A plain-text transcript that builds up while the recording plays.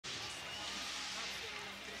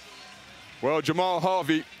Well, Jahmal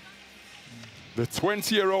Harvey, the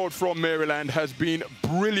 20-year-old from Maryland, has been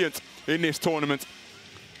brilliant in this tournament.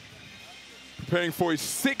 Preparing for his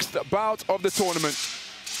 6th bout of the tournament.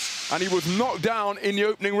 And he was knocked down in the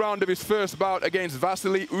opening round of his first bout against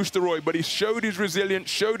Vasily Usteroy, but he showed his resilience,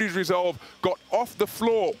 showed his resolve, got off the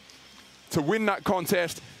floor to win that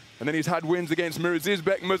contest. And then he's had wins against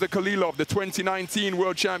Mirzizbek Mirzakhalilov, the 2019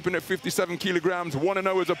 world champion at 57 kilograms,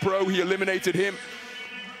 1-0 as a pro. He eliminated him.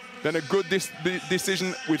 Then a good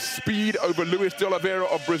decision with speed over Luis de Oliveira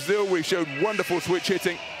of Brazil, where he showed wonderful switch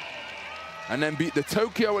hitting. And then beat the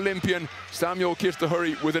Tokyo Olympian Samuel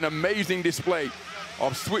Kistahuri with an amazing display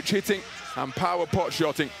of switch hitting and power pot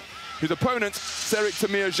shotting. His opponent, Serik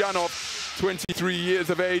TEMIRZHANOV, 23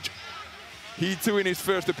 years of age. He too in his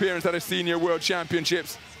first appearance at a senior world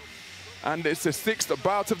championships. And it's the 6th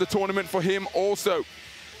bout of the tournament for him also.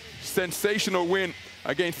 Sensational win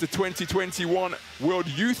against the 2021 World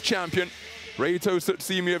Youth Champion, Reito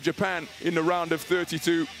Tsutsumi of Japan, in the round of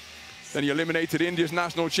 32. Then he eliminated India's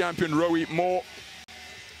national champion, Rohit Moore,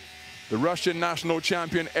 the Russian national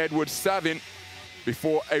champion, Edward Savin,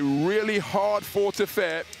 before a really hard-fought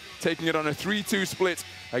affair, taking it on a 3-2 split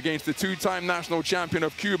against the 2-time national champion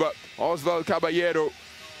of Cuba, Osvaldo Caballero,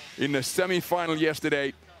 in the semi-final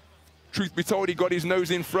yesterday. Truth be told, he got his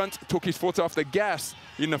nose in front, took his foot off the gas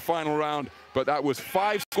in the final round, but that was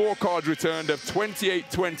 5 scorecards returned of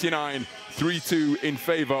 28-29, 3-2 in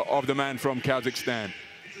favor of the man from Kazakhstan.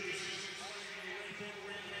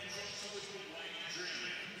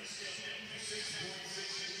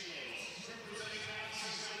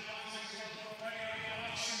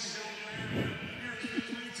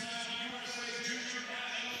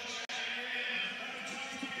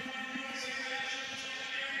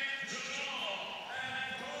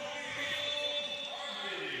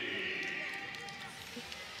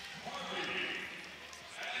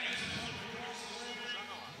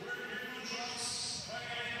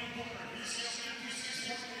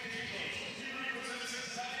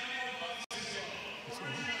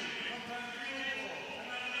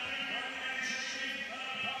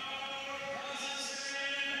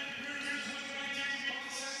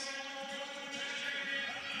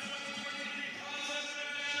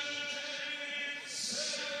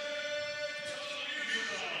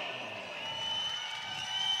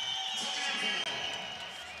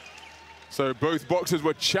 So both boxers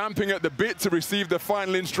were champing at the bit to receive the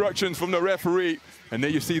final instructions from the referee. And there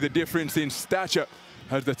you see the difference in stature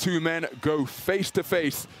as the two men go face to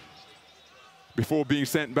face before being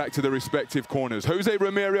sent back to the respective corners. Jose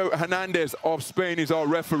Ramiro Hernandez of Spain is our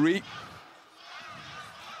referee.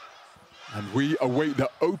 And we await the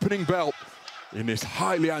opening bell in this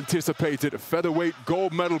highly anticipated featherweight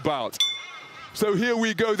gold medal bout. So here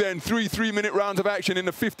we go then, 3 3-minute rounds of action in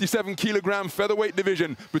the 57-kilogram featherweight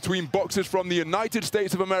division between boxers from the United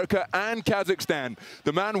States of America and Kazakhstan.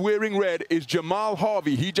 The man wearing red is Jahmal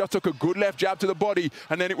Harvey. He just took a good left jab to the body,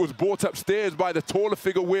 and then it was brought upstairs by the taller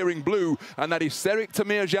figure wearing blue, and that is Serik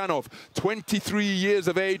TEMIRZHANOV, 23 years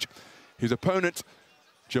of age. His opponent,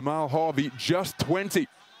 Jahmal Harvey, just 20.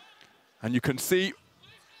 And you can see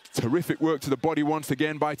terrific work to the body once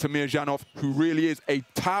again by TEMIRZHANOV, who really is a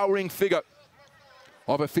towering figure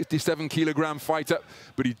of a 57-kilogram fighter,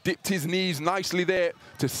 but he dipped his knees nicely there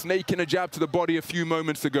to snake in a jab to the body a few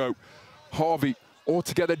moments ago. Harvey,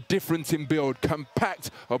 altogether different in build, compact,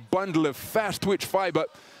 a bundle of fast twitch fiber.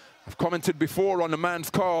 I've commented before on the man's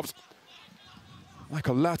calves, like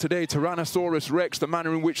a latter-day Tyrannosaurus Rex, the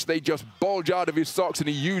manner in which they just bulge out of his socks, and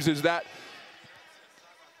he uses that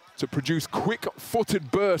to produce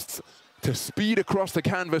quick-footed bursts to speed across the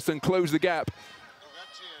canvas and close the gap.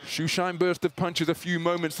 Shoeshine burst of punches a few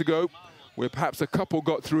moments ago, where perhaps a couple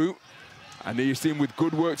got through. And there you see him with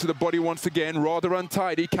good work to the body once again, rather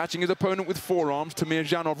untidy, catching his opponent with forearms.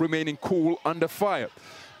 TEMIRZHANOV remaining cool under fire.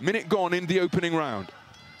 Minute gone in the opening round.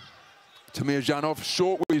 TEMIRZHANOV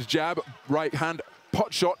short with his jab, right hand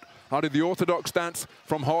pot shot out of the orthodox stance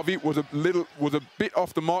from Harvey was a bit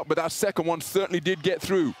off the mark, but that second one certainly did get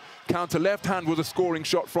through. Counter left hand was a scoring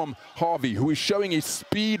shot from Harvey, who is showing his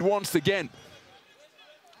speed once again.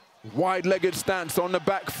 Wide-legged stance on the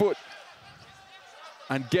back foot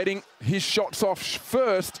and getting his shots off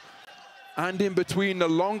first and in between the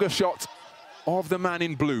longer shots of the man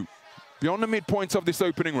in blue. Beyond the midpoint of this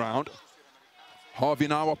opening round, Harvey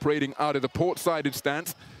now operating out of the port-sided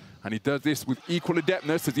stance, and he does this with equal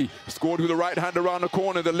adeptness as he scored with the right hand around the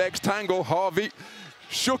corner. The legs tangle. Harvey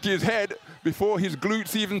shook his head before his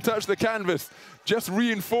glutes even touched the canvas, just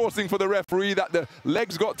reinforcing for the referee that the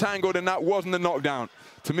legs got tangled and that wasn't a knockdown.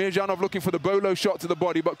 TEMIRZHANOV looking for the bolo shot to the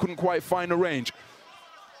body, but couldn't quite find the range.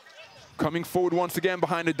 Coming forward once again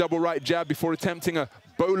behind a double right jab before attempting a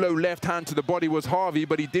bolo left hand to the body was Harvey,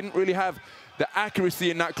 but he didn't really have the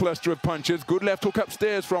accuracy in that cluster of punches. Good left hook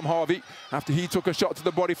upstairs from Harvey after he took a shot to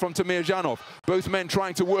the body from TEMIRZHANOV. Both men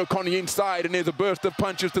trying to work on the inside, and there's a burst of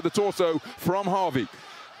punches to the torso from Harvey.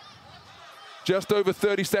 Just over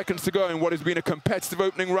 30 seconds to go in what has been a competitive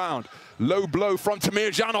opening round. Low blow from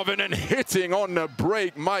TEMIRZHANOV and then hitting on the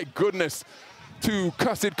break. My goodness. Two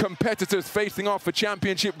cussed competitors facing off for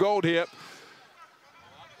championship gold here.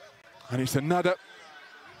 And it's another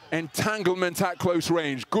entanglement at close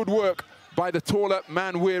range. Good work by the taller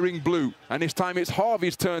man wearing blue. And this time it's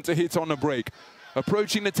Harvey's turn to hit on the break.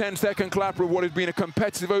 Approaching the 10-second clapper of what has been a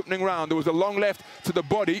competitive opening round. There was a long left to the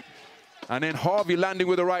body. And then Harvey landing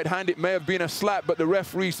with the right hand. It may have been a slap, but the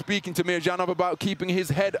referee speaking to TEMIRZHANOV about keeping his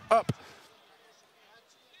head up.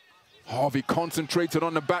 Harvey concentrated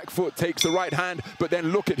on the back foot, takes the right hand, but then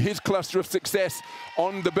look at his cluster of success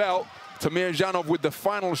on the bell. TEMIRZHANOV with the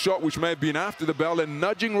final shot, which may have been after the bell, and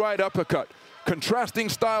nudging right uppercut. Contrasting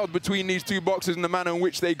styles between these two boxers and the manner in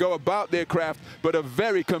which they go about their craft, but a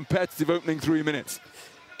very competitive opening 3 minutes.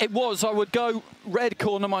 It was. I would go red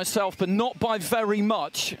corner myself, but not by very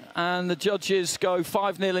much. And the judges go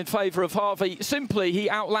 5-0 in favour of Harvey. Simply, he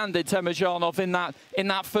outlanded TEMIRZHANOV in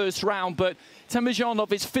that first round, but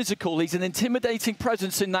TEMIRZHANOV is physical. He's an intimidating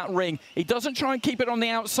presence in that ring. He doesn't try and keep it on the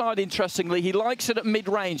outside, interestingly. He likes it at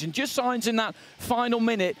mid-range and just signs in that final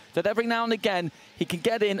minute that every now and again he can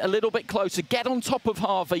get in a little bit closer, get on top of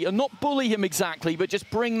Harvey and not bully him exactly, but just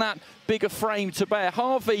bring that bigger frame to bear.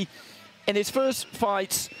 Harvey, in his first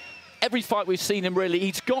fights, every fight we've seen him really,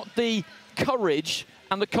 he's got the courage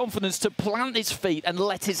and the confidence to plant his feet and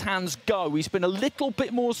let his hands go. He's been a little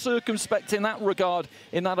bit more circumspect in that regard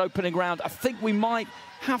in that opening round. I think we might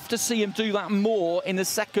have to see him do that more in the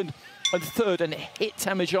second and third and hit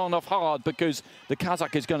TEMIRZHANOV hard, because the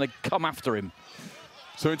Kazakh is going to come after him.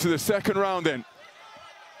 So into the second round then.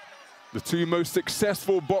 The two most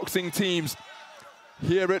successful boxing teams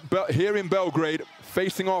here in Belgrade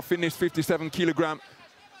facing off in this 57-kilogram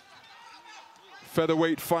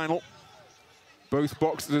featherweight final. Both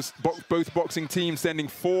boxing teams sending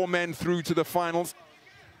 4 men through to the finals.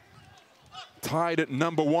 Tied at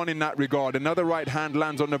 #1 in that regard. Another right hand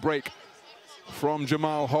lands on the break from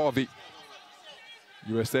Jahmal Harvey.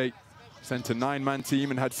 USA sent a 9-man team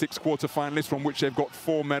and had 6 quarterfinalists, from which they've got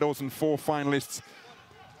 4 medals and 4 finalists.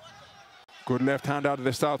 Good left hand out of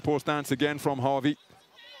the southpaw stance again from Harvey.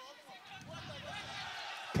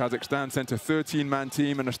 Kazakhstan sent a 13-man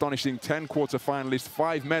team, an astonishing 10 quarterfinalists,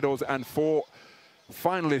 5 medals and 4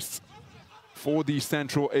 finalists for the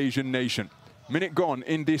Central Asian nation. Minute gone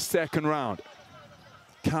in this second round.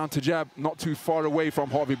 Counter jab not too far away from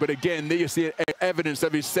Harvey, but again, there you see evidence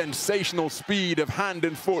of his sensational speed of hand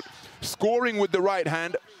and foot, scoring with the right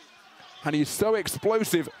hand, and he's so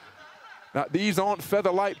explosive that these aren't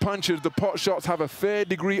feather-light punches. The pot shots have a fair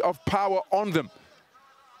degree of power on them.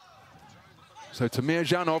 So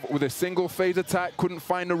TEMIRZHANOV with a single phase attack, couldn't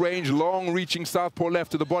find the range. Long reaching southpaw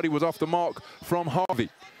left to the body was off the mark from Harvey.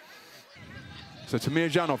 So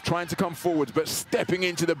TEMIRZHANOV trying to come forwards, but stepping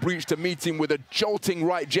into the breach to meet him with a jolting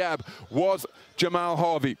right jab was Jahmal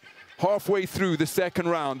Harvey. Halfway through the second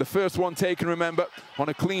round, the first one taken, remember, on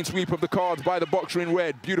a clean sweep of the cards by the boxer in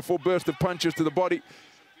red. Beautiful burst of punches to the body.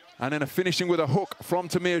 And then a finishing with a hook from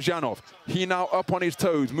TEMIRZHANOV. He now up on his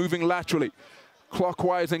toes, moving laterally,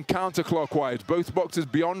 clockwise and counterclockwise. Both boxers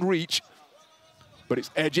beyond reach, but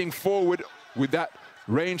it's edging forward with that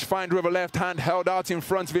rangefinder of a left hand held out in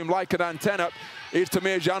front of him like an antenna. It's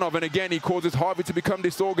TEMIRZHANOV, and again he causes Harvey to become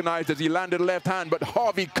disorganized as he landed a left hand, but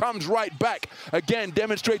Harvey comes right back, again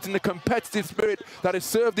demonstrating the competitive spirit that has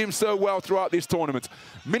served him so well throughout this tournament.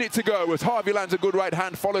 Minute to go as Harvey lands a good right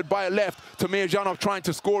hand followed by a left. TEMIRZHANOV trying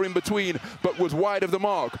to score in between, but was wide of the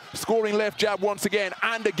mark. Scoring left jab once again,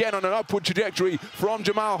 and again on an upward trajectory from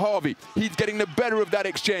Jahmal Harvey. He's getting the better of that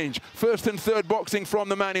exchange. First and third boxing from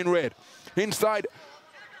the man in red. Inside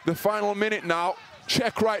the final minute now,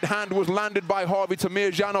 check right hand was landed by Harvey.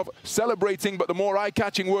 TEMIRZHANOV celebrating, but the more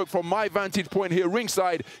eye-catching work from my vantage point here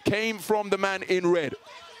ringside came from the man in red.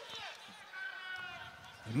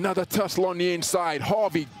 Another tussle on the inside.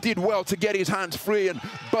 Harvey did well to get his hands free and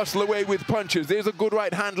bustle away with punches. There's a good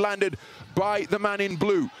right hand landed by the man in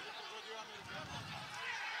blue.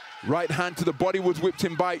 Right hand to the body was whipped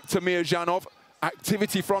in by TEMIRZHANOV.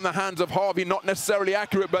 Activity from the hands of Harvey, not necessarily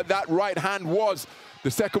accurate, but that right hand was. The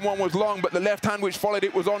second one was long, but the left hand which followed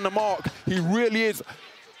it was on the mark. He really is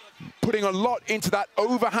putting a lot into that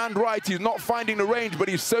overhand right. He's not finding the range, but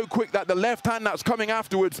he's so quick that the left hand that's coming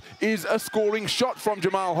afterwards is a scoring shot from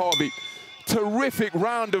Jahmal Harvey. terrific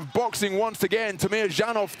round of boxing once again.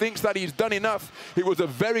 TEMIRZHANOV thinks that he's done enough. It was a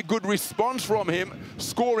very good response from him,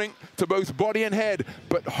 scoring to both body and head.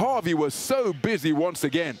 But Harvey was so busy once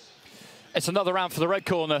again. It's another round for the red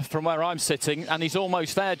corner from where I'm sitting, and he's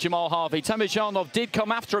almost there, Jahmal Harvey. TEMIRZHANOV did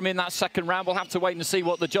come after him in that second round. We'll have to wait and see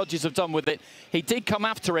what the judges have done with it. He did come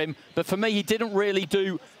after him, but for me, he didn't really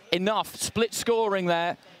do enough. Split scoring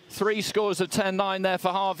there. 3 scores of 10-9 there for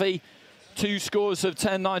Harvey. 2 scores of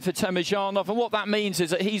 10-9 for TEMIRZHANOV. And what that means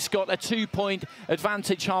is that he's got a 2-point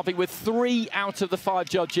advantage, Harvey, with 3 out of the 5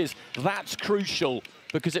 judges. That's crucial,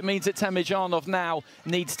 because it means that TEMIRZHANOV now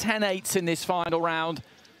needs 10-8s in this final round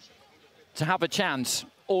to have a chance,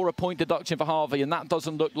 or a point deduction for Harvey, and that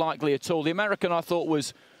doesn't look likely at all. The American, I thought,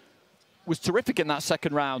 was terrific in that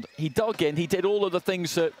second round. He dug in, he did all of the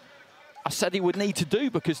things that I said he would need to do,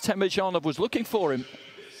 because TEMIRZHANOV was looking for him.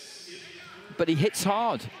 But he hits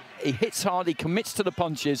hard. He hits hard, he commits to the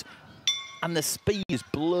punches, and the speed is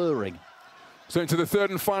blurring. So into the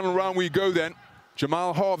third and final round we go then.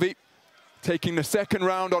 Jahmal Harvey taking the second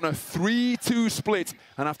round on a 3-2 split.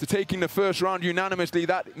 And after taking the first round unanimously,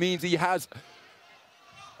 that means he has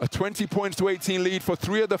a 20 points to 18 lead for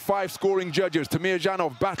 3 of the 5 scoring judges.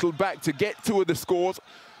 TEMIRZHANOV battled back to get 2 of the scores,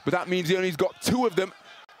 but that means he only's got 2 of them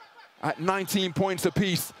at 19 points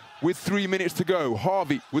apiece with 3 minutes to go.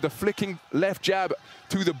 Harvey with a flicking left jab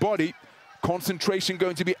to the body. Concentration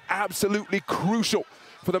going to be absolutely crucial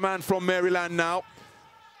for the man from Maryland now.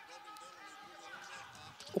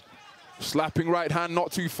 Slapping right hand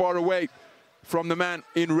not too far away from the man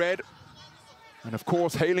in red. And of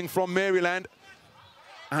course, hailing from Maryland,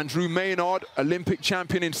 Andrew Maynard, Olympic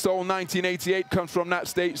champion in Seoul 1988, comes from that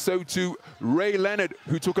state. So too Ray Leonard,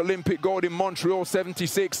 who took Olympic gold in Montreal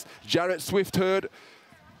 76. Jarrett Swift-Hurd,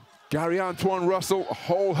 Gary Antoine Russell, a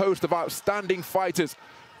whole host of outstanding fighters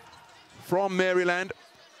from Maryland,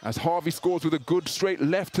 as Harvey scores with a good straight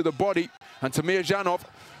left to the body. And TEMIRZHANOV,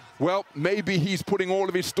 well, maybe he's putting all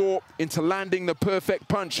of his store into landing the perfect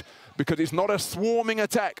punch, because it's not a swarming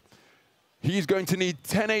attack. He's going to need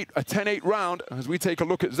a 10-8 round, as we take a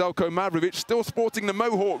look at Zeljko Mavrovic, still sporting the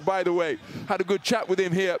mohawk, by the way. Had a good chat with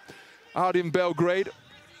him here out in Belgrade.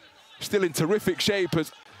 Still in terrific shape,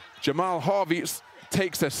 as Jahmal Harvey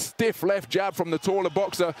takes a stiff left jab from the taller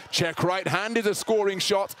boxer. Check right hand is a scoring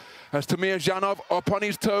shot, as TEMIRZHANOV up on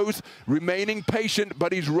his toes, remaining patient,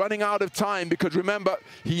 but he's running out of time, because remember,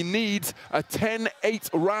 he needs a 10-8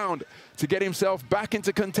 round to get himself back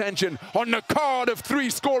into contention. On the card of 3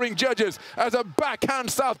 scoring judges, as a backhand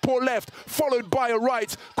southpaw left followed by a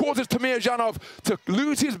right causes TEMIRZHANOV to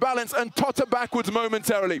lose his balance and totter backwards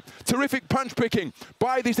momentarily. Terrific punch picking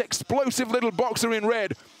by this explosive little boxer in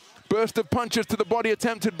red. Burst of punches to the body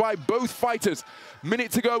attempted by both fighters. Minute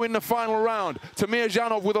to go in the final round.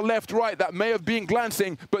 TEMIRZHANOV with a left-right that may have been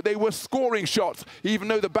glancing, but they were scoring shots, even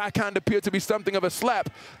though the backhand appeared to be something of a slap,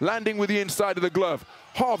 landing with the inside of the glove.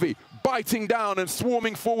 Harvey biting down and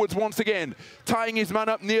swarming forwards once again, tying his man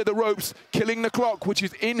up near the ropes, killing the clock, which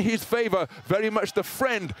is in his favor. Very much the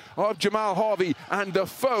friend of Jahmal Harvey and the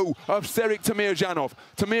foe of Serik TEMIRZHANOV.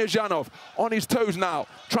 TEMIRZHANOV on his toes now,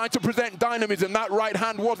 trying to present dynamism. That right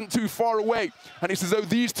hand wasn't too far away, and it's as though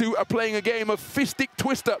these two are playing a game of fistic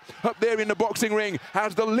twister up there in the boxing ring,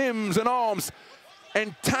 as the limbs and arms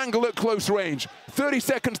entangle at close range. 30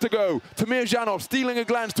 seconds to go. TEMIRZHANOV stealing a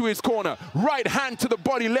glance to his corner. Right hand to the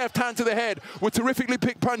body, left hand to the head, with terrifically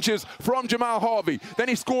picked punches from Jahmal Harvey. Then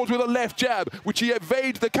he scores with a left jab, which he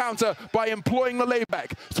evades the counter by employing the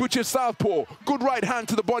layback. Switches southpaw. Good right hand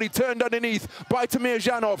to the body, turned underneath by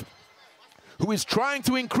TEMIRZHANOV, who is trying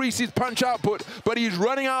to increase his punch output, but he's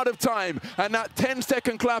running out of time. And that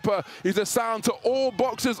 10-second clapper is a sound to all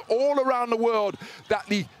boxers all around the world that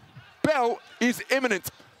the bell is imminent.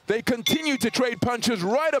 They continue to trade punches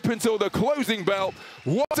right up until the closing bell.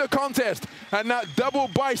 What a contest. And that double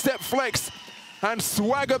bicep flex and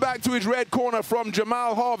swagger back to his red corner from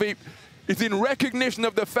Jahmal Harvey is in recognition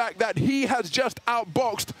of the fact that he has just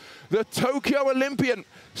outboxed the Tokyo Olympian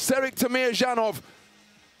Serik TEMIRZHANOV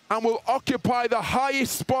and will occupy the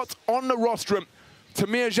highest spot on the rostrum.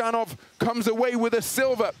 TEMIRZHANOV comes away with a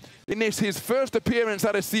silver in this, his first appearance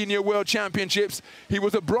at a senior world championships. He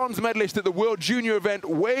was a bronze medalist at the World Junior event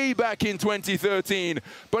way back in 2013.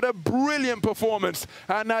 But a brilliant performance,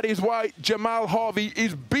 and that is why Jahmal Harvey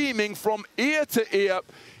is beaming from ear to ear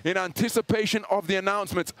in anticipation of the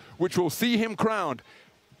announcement, which will see him crowned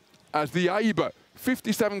as the AIBA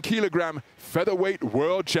 57-kilogram featherweight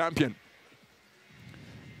world champion.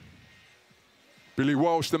 Billy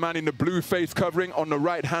Walsh, the man in the blue face covering on the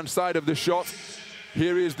right-hand side of the shot.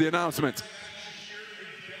 Here is the announcement.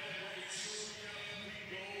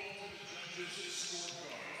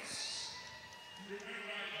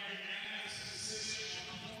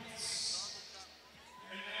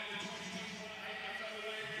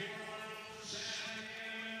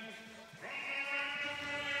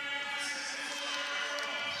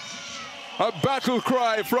 A battle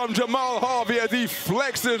cry from Jahmal Harvey as he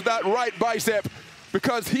flexes that right bicep,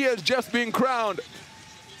 because he has just been crowned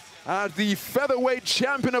as the featherweight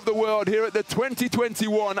champion of the world here at the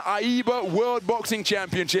 2021 AIBA World Boxing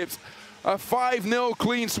Championships. A 5-0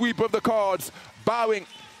 clean sweep of the cards, bowing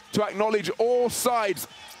to acknowledge all sides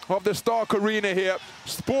of the Stark Arena here,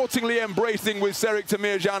 sportingly embracing with Serik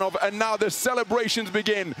TEMIRZHANOV, and now the celebrations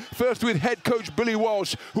begin. First with head coach Billy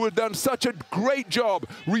Walsh, who has done such a great job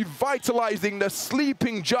revitalizing the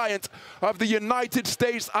sleeping giant of the United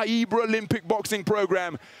States AIBA Olympic boxing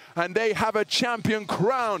program. And they have a champion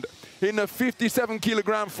crowned in the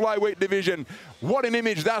 57-kilogram flyweight division. What an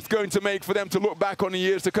image that's going to make for them to look back on the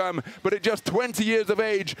years to come. But at just 20 years of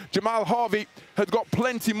age, Jahmal Harvey has got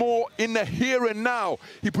plenty more in the here and now.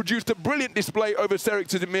 He produced a brilliant display over Serik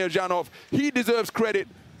TEMIRZHANOV. He deserves credit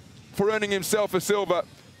for earning himself a silver,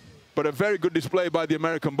 but a very good display by the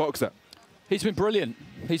American boxer. He's been brilliant.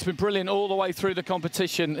 He's been brilliant all the way through the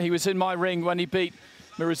competition. He was in my ring when he beat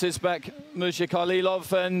Mirzizbek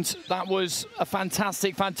and that was a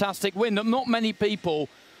fantastic, fantastic win that not many people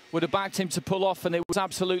would have backed him to pull off, and it was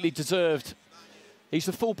absolutely deserved. He's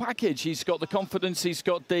the full package. He's got the confidence, he's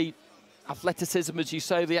got the athleticism, as you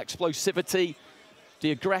say, the explosivity,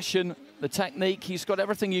 the aggression, the technique. He's got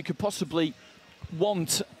everything you could possibly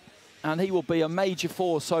want, and he will be a major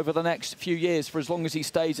force over the next few years for as long as he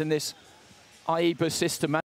stays in this AIBA system.